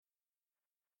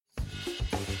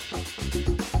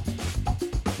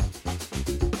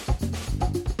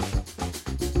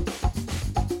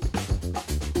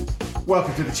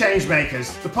Welcome to The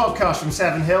Changemakers, the podcast from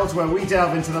Seven Hills where we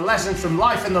delve into the lessons from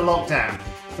life in the lockdown,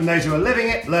 from those who are living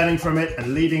it, learning from it,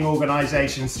 and leading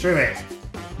organisations through it.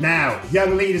 Now,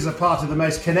 young leaders are part of the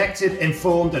most connected,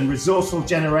 informed, and resourceful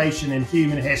generation in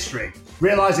human history.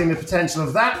 Realising the potential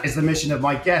of that is the mission of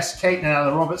my guest, Kate and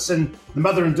Ella Robertson, the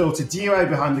mother and daughter duo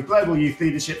behind the Global Youth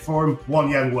Leadership Forum, One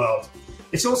Young World.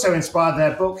 It's also inspired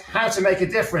their book, How to Make a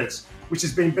Difference, which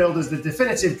has been billed as the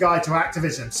definitive guide to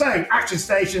activism. So, action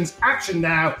stations, action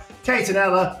now. Kate and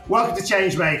Ella, welcome to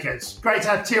Changemakers. Great to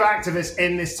have two activists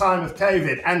in this time of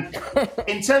COVID. And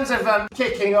in terms of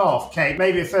kicking off, Kate,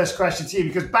 maybe a first question to you,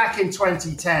 because back in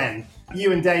 2010,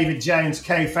 you and David Jones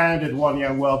co-founded One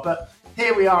Young World, but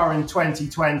here we are in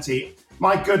 2020.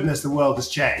 My goodness, the world has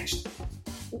changed.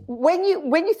 When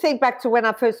you think back to when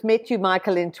I first met you,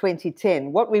 Michael, in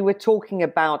 2010, what we were talking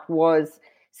about was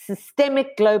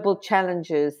systemic global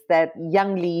challenges that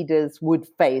young leaders would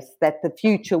face, that the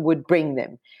future would bring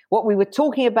them. What we were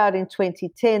talking about in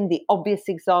 2010, the obvious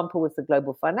example was the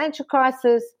global financial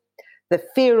crisis, the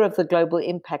fear of the global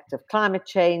impact of climate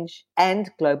change,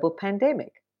 and global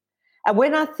pandemic. And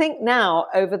when I think now,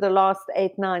 over the last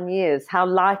 8-9 years, how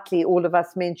likely all of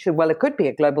us mentioned, well, it could be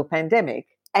a global pandemic.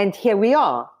 And here we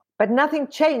are. But nothing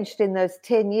changed in those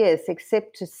 10 years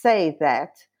except to say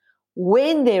that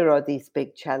when there are these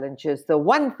big challenges, the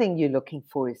one thing you're looking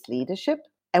for is leadership.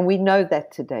 And we know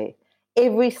that today.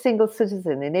 Every single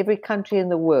citizen in every country in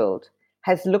the world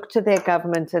has looked to their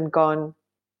government and gone,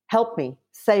 help me,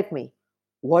 save me.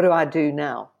 What do I do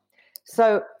now?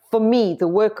 So for me, the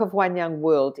work of One Young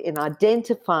World in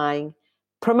identifying,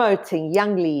 promoting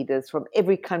young leaders from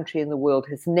every country in the world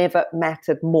has never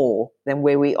mattered more than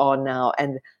where we are now.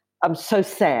 And I'm so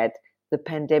sad the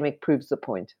pandemic proves the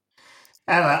point.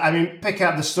 Ella, I mean, pick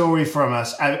up the story for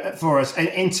us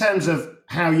in terms of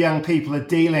how young people are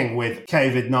dealing with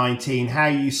COVID-19, how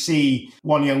you see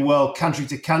One Young World country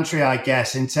to country, I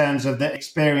guess, in terms of the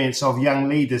experience of young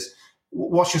leaders.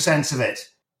 What's your sense of it?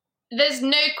 There's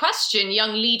no question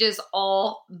young leaders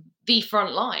are the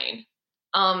front line.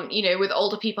 With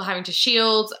older people having to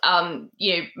shield,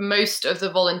 most of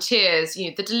the volunteers,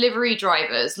 the delivery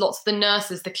drivers, lots of the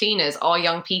nurses, the cleaners are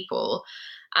young people.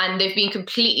 And they've been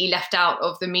completely left out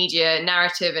of the media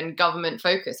narrative and government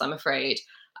focus, I'm afraid.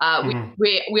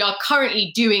 We are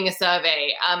currently doing a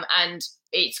survey and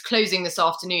it's closing this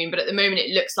afternoon. But at the moment,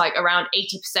 it looks like around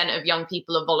 80% of young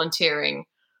people are volunteering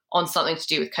on something to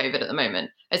do with COVID at the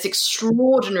moment. It's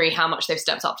extraordinary how much they've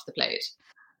stepped up to the plate.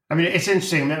 I mean, it's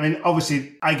interesting. I mean,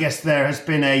 obviously, I guess there has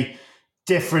been a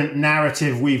different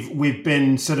narrative we've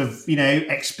been sort of,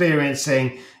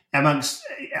 experiencing amongst,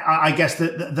 I guess,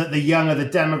 that the young are the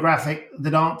demographic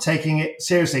that aren't taking it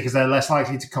seriously because they're less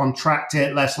likely to contract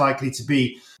it, less likely to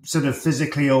be sort of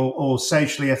physically or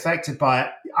socially affected by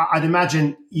it. I'd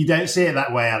imagine you don't see it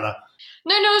that way, Ella.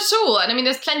 No, not at all. And I mean,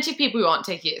 there's plenty of people who aren't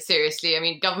taking it seriously. I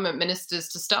mean, government ministers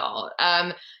to start.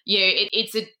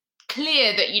 It's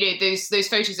clear that, those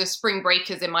photos of spring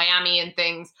breakers in Miami and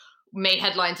things made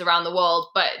headlines around the world,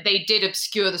 but they did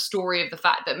obscure the story of the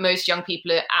fact that most young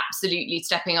people are absolutely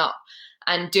stepping up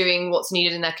and doing what's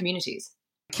needed in their communities.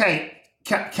 Kate,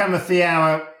 cometh the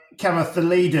hour, cometh the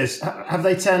leaders. Have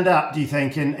they turned up, do you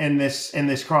think, in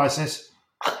this crisis?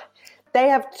 They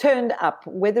have turned up,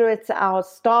 whether it's our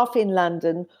staff in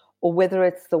London or whether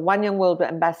it's the One Young World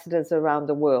ambassadors around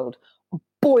the world.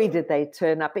 Boy, did they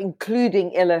turn up,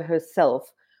 including Ella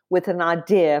herself, with an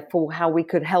idea for how we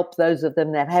could help those of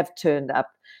them that have turned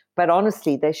up. But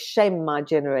honestly, they shame my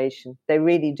generation. They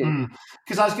really do.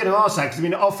 Because I was going to ask that, because I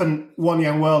mean, often One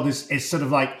Young World is sort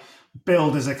of like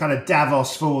billed as a kind of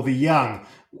Davos for the young.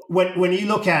 When you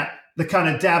look at the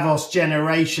kind of Davos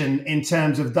generation in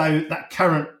terms of that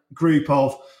current group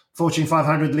of Fortune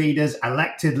 500 leaders,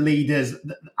 elected leaders,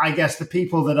 I guess the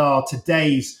people that are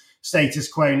today's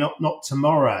status quo, not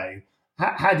tomorrow,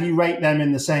 how do you rate them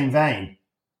in the same vein?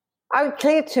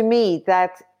 Clear to me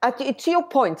that, to your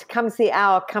point, comes the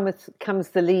hour, comes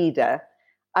the leader.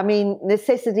 I mean,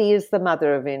 necessity is the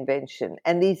mother of invention.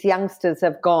 And these youngsters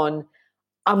have gone,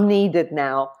 I'm needed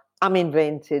now, I'm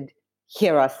invented,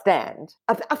 here I stand.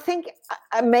 I think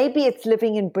maybe it's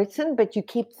living in Britain, but you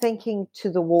keep thinking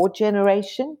to the war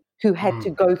generation who had to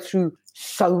go through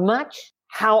so much.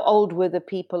 How old were the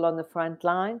people on the front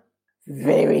line?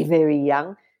 Very, very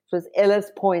young. It was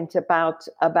Ella's point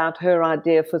about her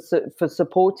idea for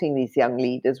supporting these young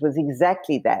leaders was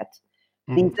exactly that.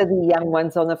 These are the young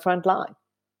ones on the front line.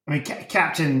 I mean,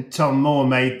 Captain Tom Moore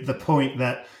made the point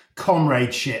that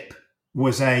comradeship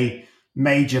was a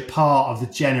major part of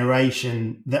the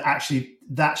generation that actually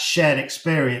that shared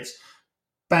experience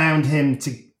bound him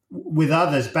with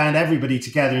others, bound everybody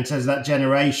together in terms of that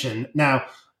generation. Now,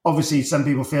 obviously, some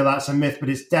people feel that's a myth, but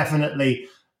it's definitely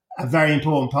a very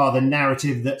important part of the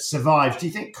narrative that survives. Do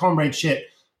you think comradeship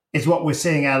is what we're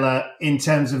seeing, Ella, in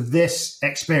terms of this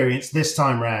experience this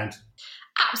time round?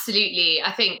 Absolutely.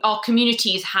 I think our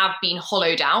communities have been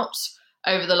hollowed out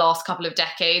over the last couple of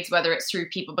decades, whether it's through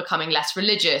people becoming less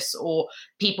religious or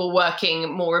people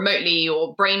working more remotely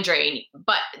or brain drain.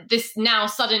 But this now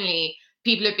suddenly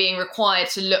people are being required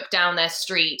to look down their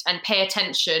street and pay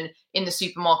attention in the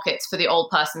supermarkets for the old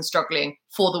person struggling,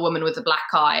 for the woman with the black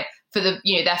eye, for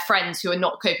their friends who are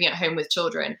not coping at home with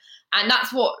children. And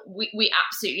that's what we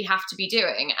absolutely have to be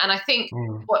doing. And I think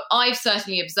what I've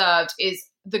certainly observed is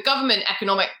the government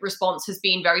economic response has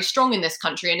been very strong in this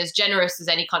country and as generous as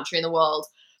any country in the world.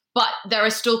 But there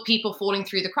are still people falling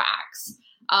through the cracks.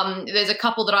 There's a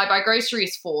couple that I buy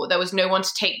groceries for. There was no one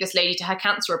to take this lady to her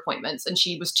cancer appointments and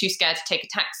she was too scared to take a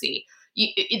taxi.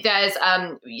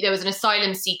 There was an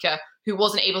asylum seeker who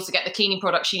wasn't able to get the cleaning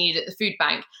products she needed at the food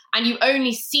bank. And you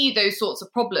only see those sorts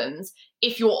of problems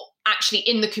if you're actually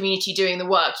in the community doing the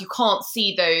work. You can't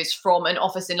see those from an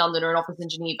office in London or an office in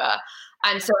Geneva.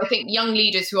 And so I think young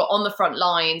leaders who are on the front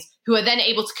lines, who are then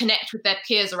able to connect with their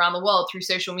peers around the world through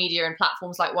social media and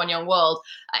platforms like One Young World,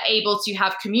 are able to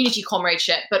have community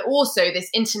comradeship, but also this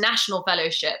international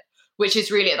fellowship, which is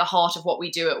really at the heart of what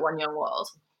we do at One Young World.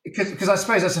 Because I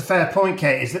suppose that's a fair point,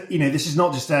 Kate, is that, this is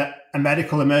not just a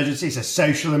medical emergency, it's a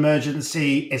social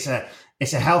emergency, it's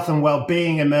a health and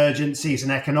well-being emergency, it's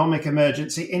an economic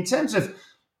emergency. In terms of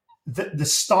the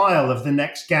style of the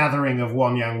next gathering of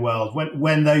One Young World,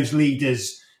 when those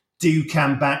leaders do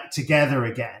come back together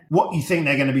again, what do you think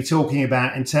they're going to be talking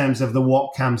about in terms of the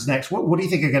what comes next? What do you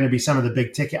think are going to be some of the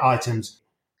big ticket items?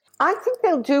 I think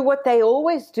they'll do what they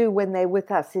always do when they're with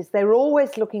us, is they're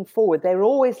always looking forward. They're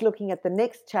always looking at the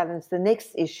next challenge, the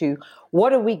next issue.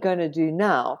 What are we going to do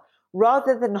now?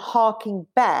 Rather than harking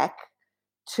back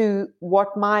to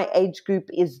what my age group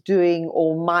is doing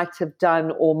or might have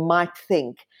done or might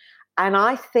think. And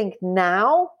I think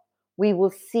now we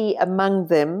will see among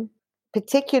them,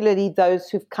 particularly those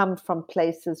who've come from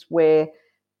places where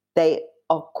they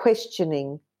are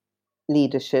questioning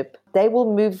leadership, they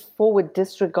will move forward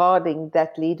disregarding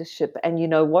that leadership. And you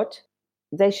know what?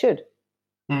 They should.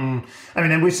 And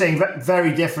we're seeing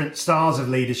very different styles of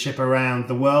leadership around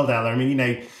the world, Ella.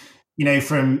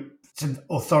 From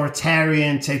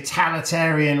authoritarian,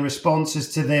 totalitarian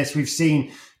responses to this. We've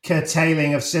seen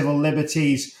curtailing of civil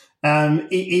liberties,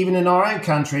 even in our own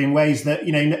country, in ways that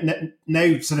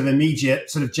no sort of immediate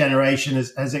sort of generation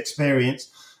has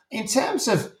experienced. In terms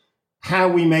of how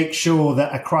we make sure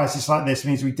that a crisis like this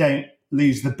means we don't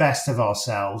lose the best of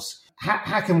ourselves,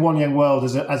 how can One Young World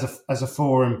as a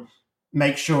forum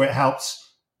make sure it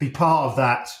helps be part of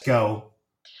that goal?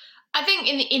 I think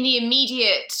in the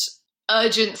immediate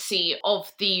urgency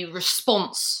of the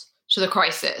response to the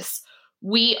crisis,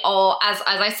 we are, as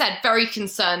I said, very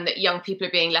concerned that young people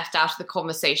are being left out of the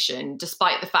conversation,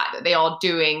 despite the fact that they are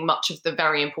doing much of the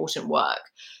very important work.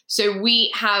 So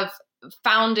we have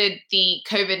founded the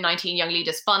COVID-19 Young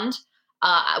Leaders Fund,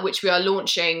 which we are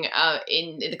launching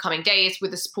in the coming days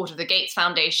with the support of the Gates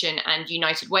Foundation and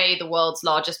United Way, the world's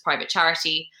largest private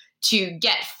charity, to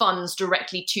get funds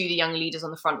directly to the young leaders on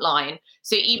the front line.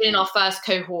 So even in our first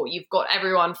cohort, you've got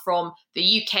everyone from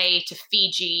the UK to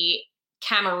Fiji,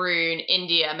 Cameroon,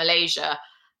 India, Malaysia.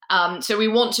 So we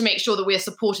want to make sure that we're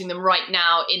supporting them right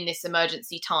now in this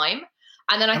emergency time.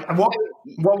 And then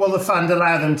what will the fund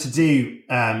allow them to do?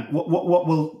 What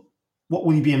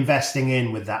will you be investing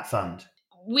in with that fund?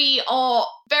 We are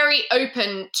very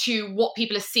open to what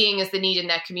people are seeing as the need in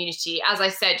their community. As I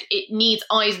said, it needs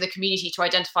eyes in the community to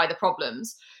identify the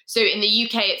problems. So in the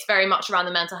UK, it's very much around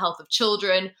the mental health of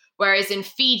children, whereas in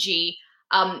Fiji,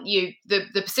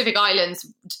 the Pacific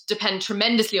Islands depend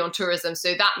tremendously on tourism,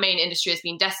 so that main industry has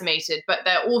been decimated. But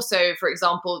they're also, for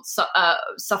example,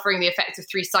 suffering the effects of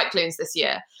 3 cyclones this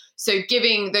year. So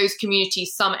giving those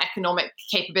communities some economic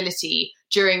capability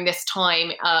during this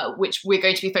time, which we're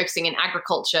going to be focusing in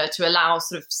agriculture to allow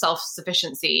sort of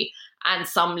self-sufficiency and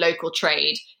some local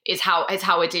trade, is how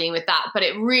we're dealing with that. But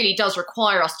it really does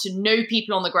require us to know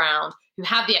people on the ground who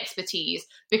have the expertise,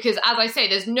 because as I say,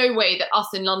 there's no way that us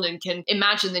in London can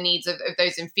imagine the needs of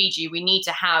those in Fiji. We need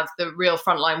to have the real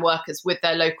frontline workers with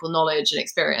their local knowledge and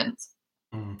experience.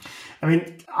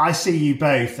 I see you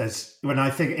both as, when I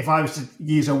think, if I was to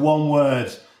use one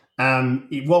word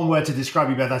to describe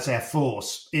you both, I'd say a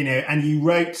force, and you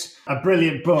wrote a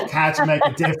brilliant book, How to Make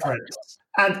a Difference.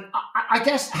 And I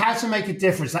guess how to make a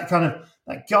difference, that kind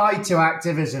guide to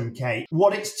activism, Kate,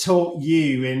 what it's taught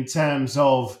you in terms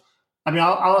of, I mean,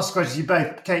 I'll ask questions to you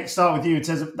both. Kate, start with you in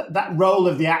terms of that role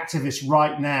of the activist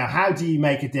right now. How do you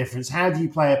make a difference? How do you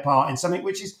play a part in something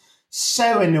which is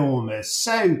so enormous,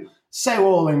 so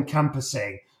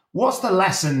all-encompassing? What's the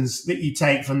lessons that you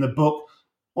take from the book?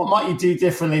 What might you do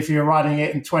differently if you're writing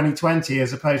it in 2020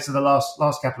 as opposed to the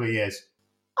last couple of years?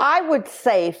 I would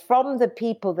say from the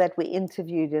people that we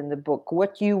interviewed in the book,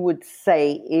 what you would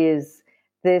say is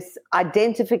this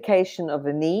identification of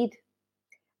a need,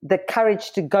 the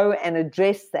courage to go and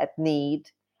address that need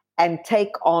and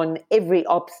take on every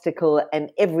obstacle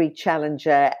and every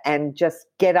challenger and just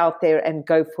get out there and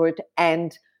go for it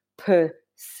and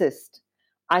persist.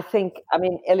 I think, I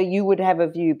mean, Ella, you would have a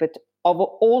view, but of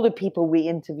all the people we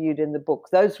interviewed in the book,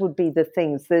 those would be the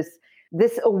things,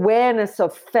 this awareness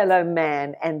of fellow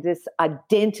man and this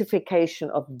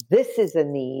identification of this is a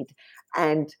need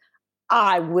and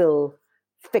I will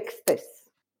fix this.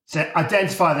 So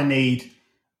identify the need,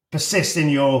 persist in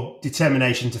your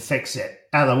determination to fix it.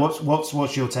 Ella,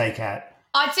 what's your take at?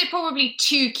 I'd say probably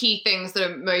two key things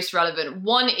that are most relevant.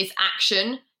 One is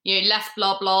action, less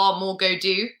blah, blah, more go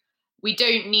do. We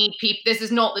don't need people. This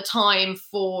is not the time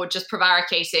for just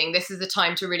prevaricating. This is the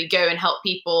time to really go and help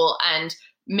people and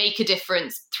make a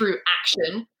difference through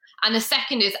action. And the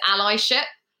second is allyship.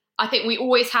 I think we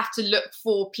always have to look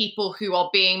for people who are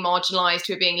being marginalized,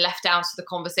 who are being left out of the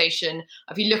conversation.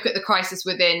 If you look at the crisis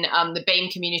within the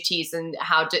BAME communities and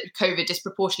how COVID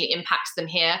disproportionately impacts them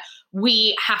here,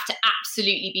 we have to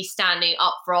absolutely be standing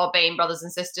up for our BAME brothers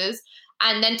and sisters.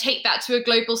 And then take that to a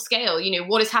global scale.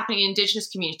 What is happening in Indigenous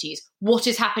communities? What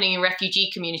is happening in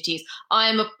refugee communities? I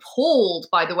am appalled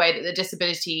by the way that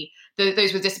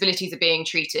those with disabilities are being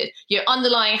treated.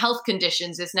 Underlying health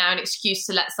conditions is now an excuse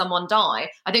to let someone die.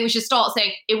 I think we should start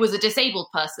saying it was a disabled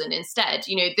person instead.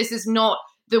 This is not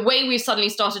the way we've suddenly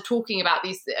started talking about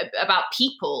about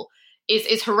people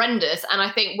is horrendous. And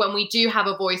I think when we do have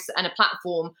a voice and a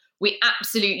platform, we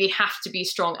absolutely have to be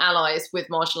strong allies with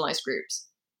marginalized groups.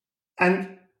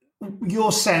 And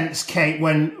your sense, Kate,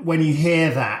 when you hear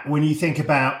that, when you think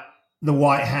about the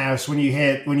White House, when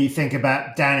you think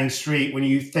about Downing Street, when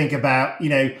you think about,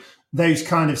 those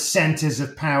kind of centers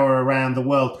of power around the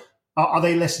world, are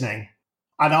they listening?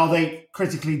 And are they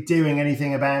critically doing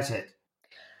anything about it?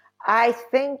 I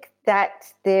think that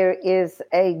there is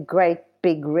a great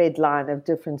big red line of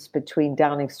difference between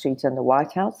Downing Street and the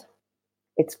White House.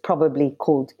 It's probably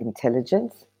called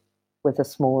intelligence with a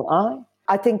small I.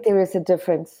 I think there is a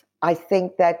difference. I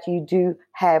think that you do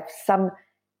have some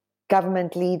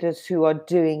government leaders who are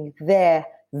doing their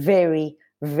very,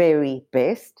 very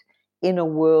best in a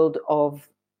world of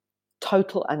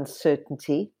total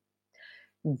uncertainty.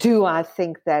 Do I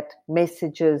think that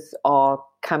messages are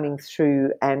coming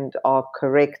through and are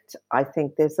correct? I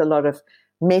think there's a lot of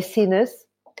messiness.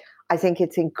 I think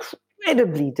it's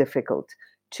incredibly difficult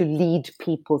to lead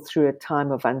people through a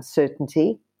time of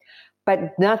uncertainty.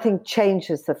 But nothing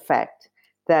changes the fact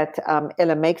that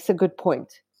Ella makes a good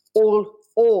point.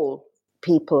 All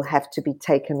people have to be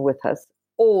taken with us.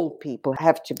 All people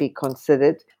have to be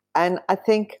considered. And I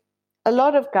think a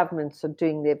lot of governments are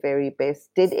doing their very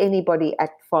best. Did anybody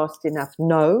act fast enough?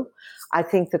 No. I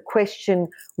think the question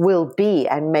will be,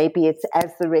 and maybe it's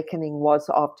as the reckoning was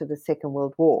after the Second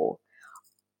World War,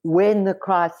 when the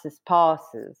crisis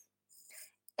passes,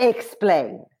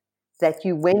 explain that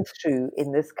you went through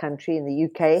in this country, in the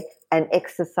UK, an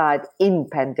exercise in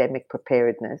pandemic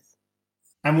preparedness.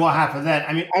 And what happened then?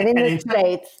 I mean, and in the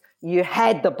States, you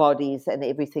had the bodies and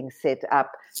everything set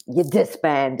up. You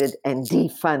disbanded and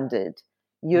defunded.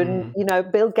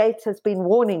 Bill Gates has been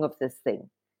warning of this thing.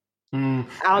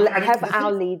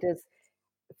 Our leaders,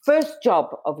 first job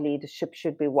of leadership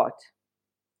should be what?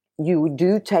 You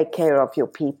do take care of your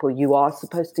people. You are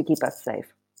supposed to keep us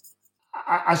safe.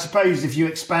 I suppose if you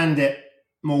expand it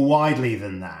more widely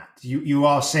than that, you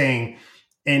are seeing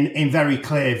in very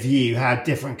clear view how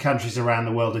different countries around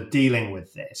the world are dealing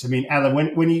with this. I mean, Ella,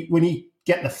 when you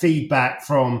get the feedback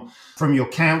from your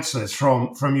counsellors,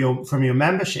 from your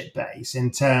membership base in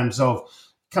terms of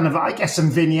kind of, I guess, some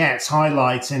vignettes,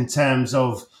 highlights in terms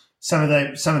of some of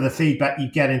the feedback you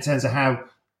get in terms of how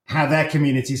their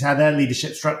communities, how their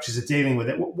leadership structures are dealing with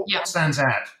it, what stands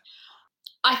out?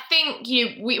 I think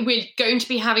we're going to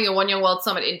be having a One Young World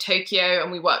Summit in Tokyo,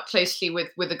 and we work closely with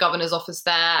the governor's office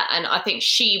there. And I think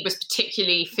she was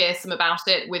particularly fearsome about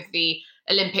it with the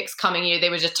Olympics coming. They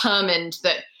were determined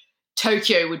that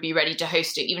Tokyo would be ready to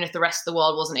host it, even if the rest of the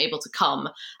world wasn't able to come.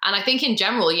 And I think in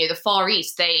general, the Far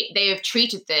East, they have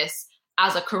treated this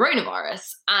as a coronavirus.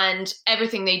 And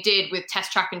everything they did with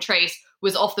test, track and trace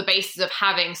was off the basis of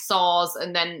having SARS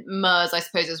and then MERS, I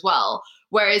suppose, as well.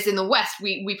 Whereas in the West,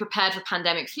 we prepared for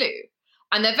pandemic flu.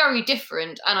 And they're very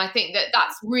different. And I think that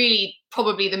that's really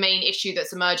probably the main issue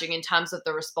that's emerging in terms of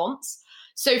the response.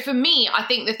 So for me, I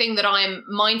think the thing that I'm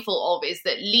mindful of is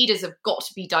that leaders have got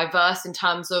to be diverse in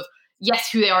terms of, yes,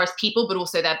 who they are as people, but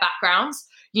also their backgrounds.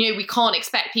 You know, we can't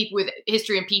expect people with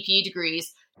history and PPE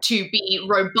degrees to be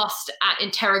robust at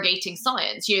interrogating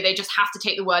science. You know, they just have to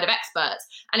take the word of experts.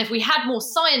 And if we had more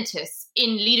scientists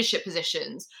in leadership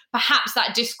positions, perhaps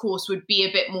that discourse would be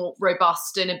a bit more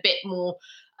robust and a bit more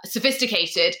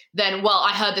sophisticated than, well,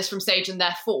 I heard this from Sage and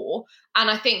therefore. And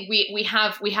I think we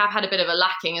have had a bit of a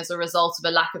lacking as a result of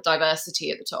a lack of diversity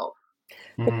at the top.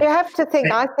 But you have to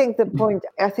think, I think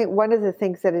one of the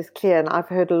things that is clear, and I've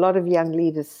heard a lot of young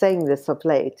leaders saying this of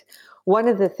late, one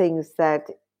of the things that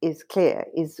is clear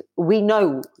is we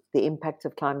know the impact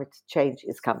of climate change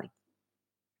is coming,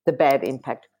 the bad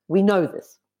impact. We know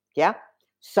this, yeah?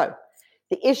 So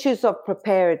the issues of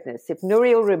preparedness, if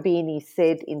Nouriel Roubini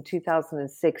said in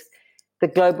 2006, the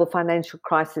global financial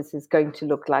crisis is going to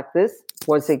look like this,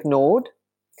 was ignored.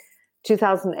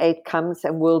 2008 comes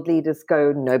and world leaders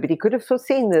go, nobody could have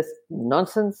foreseen this.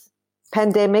 Nonsense.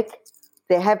 Pandemic.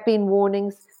 There have been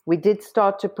warnings. We did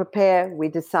start to prepare. We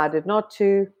decided not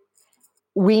to.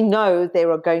 We know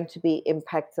there are going to be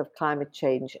impacts of climate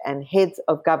change, and heads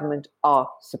of government are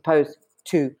supposed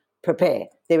to prepare.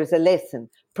 There is a lesson.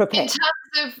 Prepare.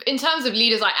 In terms of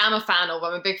leaders I am a fan of,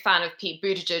 I'm a big fan of Pete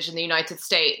Buttigieg in the United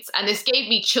States. And this gave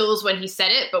me chills when he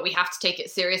said it, but we have to take it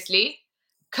seriously.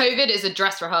 COVID is a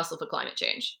dress rehearsal for climate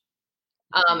change.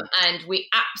 And we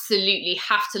absolutely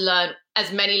have to learn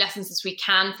as many lessons as we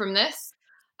can from this.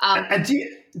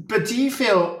 Do you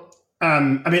feel, I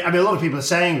mean, a lot of people are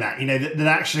saying that, you know, that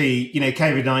actually, you know,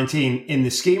 COVID-19 in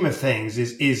the scheme of things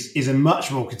is a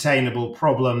much more containable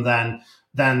problem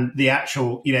than the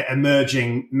actual, you know,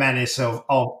 emerging menace of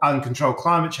uncontrolled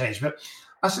climate change. But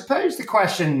I suppose the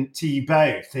question to you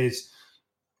both is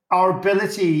our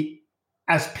ability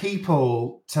as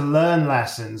people to learn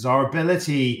lessons, our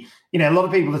ability, you know, a lot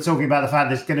of people are talking about the fact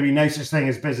there's going to be no such thing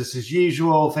as business as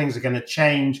usual. Things are going to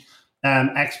change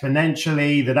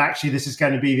exponentially, that actually this is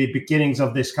going to be the beginnings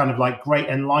of this kind of like great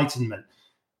enlightenment.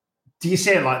 Do you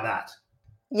see it like that?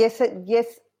 Yes.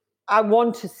 I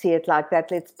want to see it like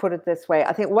that. Let's put it this way.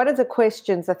 I think one of the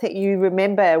questions, I think you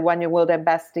remember One Young World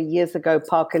Ambassador years ago,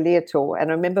 Parker Leotor, and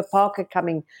I remember Parker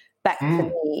coming back to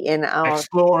me in our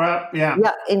Explorer,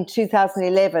 in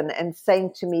 2011, and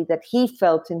saying to me that he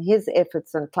felt in his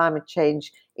efforts on climate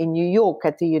change in New York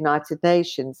at the United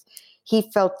Nations, he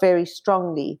felt very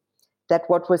strongly that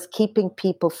what was keeping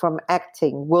people from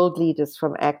acting, world leaders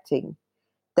from acting,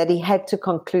 that he had to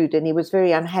conclude, and he was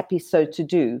very unhappy so to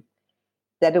do,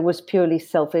 that it was purely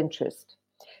self-interest.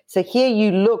 So here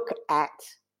you look at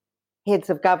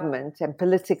heads of government and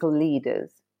political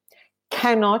leaders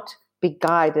cannot be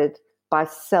guided by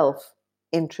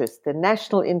self-interest. The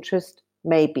national interest,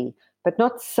 maybe, but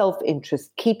not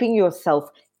self-interest. Keeping yourself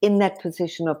in that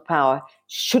position of power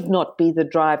should not be the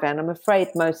driver, and I'm afraid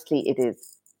mostly it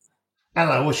is.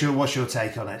 Ella, what's your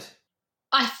take on it?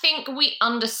 I think we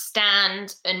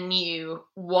understand anew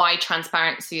why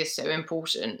transparency is so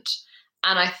important.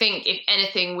 And I think, if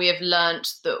anything, we have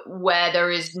learnt that where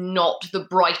there is not the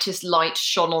brightest light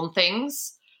shone on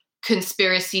things,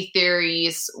 conspiracy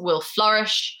theories will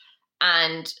flourish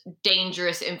and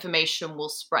dangerous information will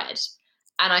spread.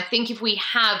 And I think if we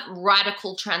have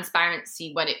radical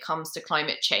transparency when it comes to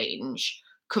climate change,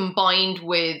 combined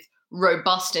with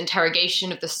robust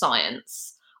interrogation of the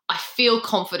science, I feel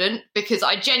confident, because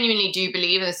I genuinely do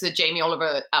believe, and this is Jamie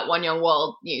Oliver at One Young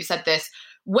World, you said this,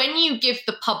 when you give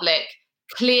the public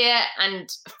clear and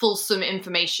fulsome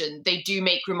information, they do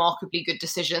make remarkably good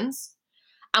decisions.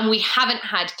 And we haven't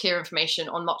had clear information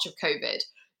on much of COVID.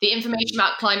 The information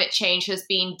about climate change has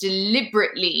been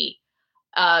deliberately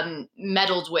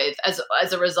meddled with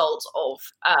as a result of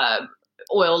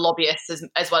oil lobbyists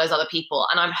as well as other people.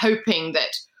 And I'm hoping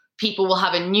that people will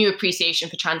have a new appreciation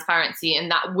for transparency,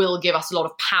 and that will give us a lot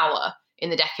of power in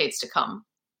the decades to come.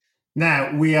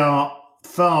 Now, we are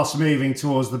fast moving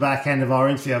towards the back end of our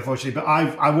interview, unfortunately, but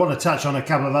I want to touch on a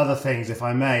couple of other things, if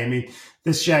I may. I mean,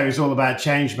 this show is all about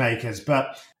change makers,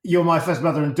 but you're my first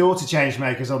mother and daughter change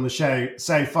makers on the show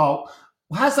so far.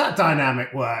 How's that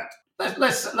dynamic worked?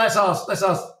 Let's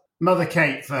ask Mother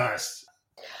Kate first.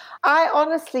 I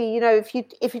honestly, if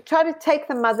you try to take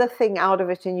the mother thing out of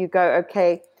it and you go,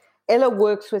 okay, Ella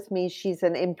works with me, she's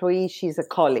an employee, she's a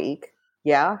colleague,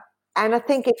 yeah? And I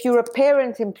think if you're a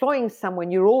parent employing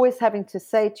someone, you're always having to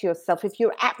say to yourself, if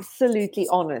you're absolutely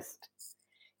honest,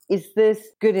 is this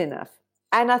good enough?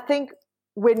 And I think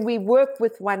when we work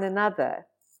with one another,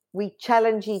 we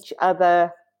challenge each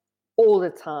other all the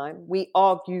time. We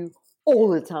argue all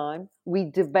the time. We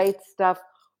debate stuff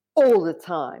all the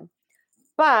time.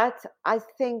 But I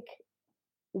think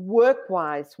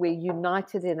work-wise, we're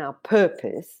united in our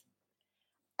purpose,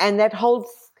 and that holds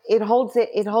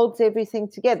everything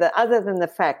together, other than the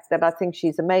fact that I think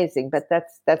she's amazing, but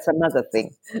that's another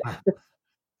thing.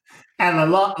 And the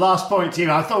last point to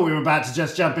you, I thought we were about to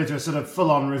just jump into a sort of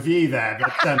full-on review there,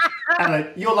 but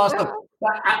Ella, your last thought.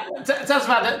 Tell us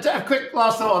about a quick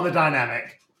last thought on the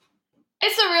dynamic.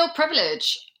 It's a real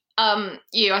privilege.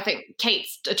 I think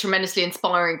Kate's a tremendously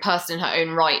inspiring person in her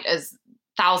own right, as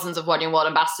thousands of One Young World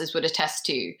ambassadors would attest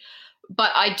to.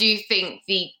 But I do think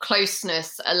the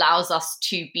closeness allows us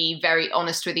to be very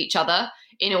honest with each other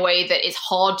in a way that is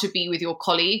hard to be with your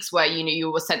colleagues, where,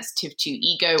 you were sensitive to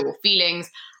ego or feelings.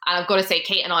 And I've got to say,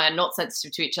 Kate and I are not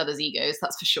sensitive to each other's egos,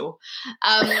 that's for sure.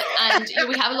 And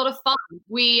we have a lot of fun.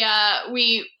 We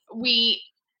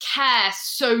care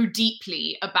so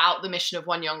deeply about the mission of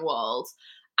One Young World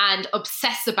and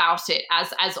obsess about it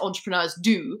as entrepreneurs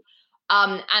do.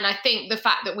 And I think the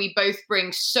fact that we both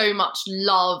bring so much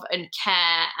love and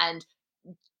care and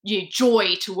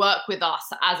joy to work with us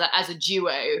as a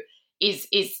duo is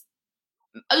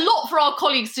a lot for our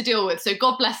colleagues to deal with. So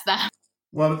God bless them.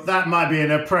 Well, that might be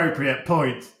an appropriate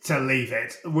point to leave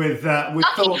it with lucky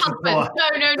thoughts husbands. of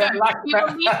No. We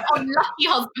will leave on lucky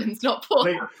husbands, not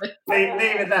poor husbands.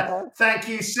 Leave it there. Thank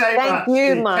you so much, Thank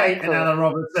you, Kate and Ella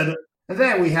Robertson. And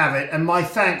there we have it. And my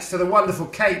thanks to the wonderful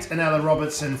Kate and Ella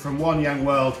Robertson from One Young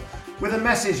World, with a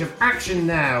message of action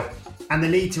now and the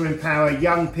need to empower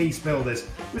young peace builders.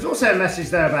 There's also a message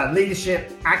there about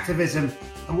leadership, activism,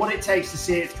 and what it takes to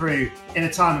see it through in a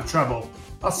time of trouble.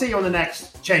 I'll see you on the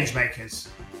next Changemakers.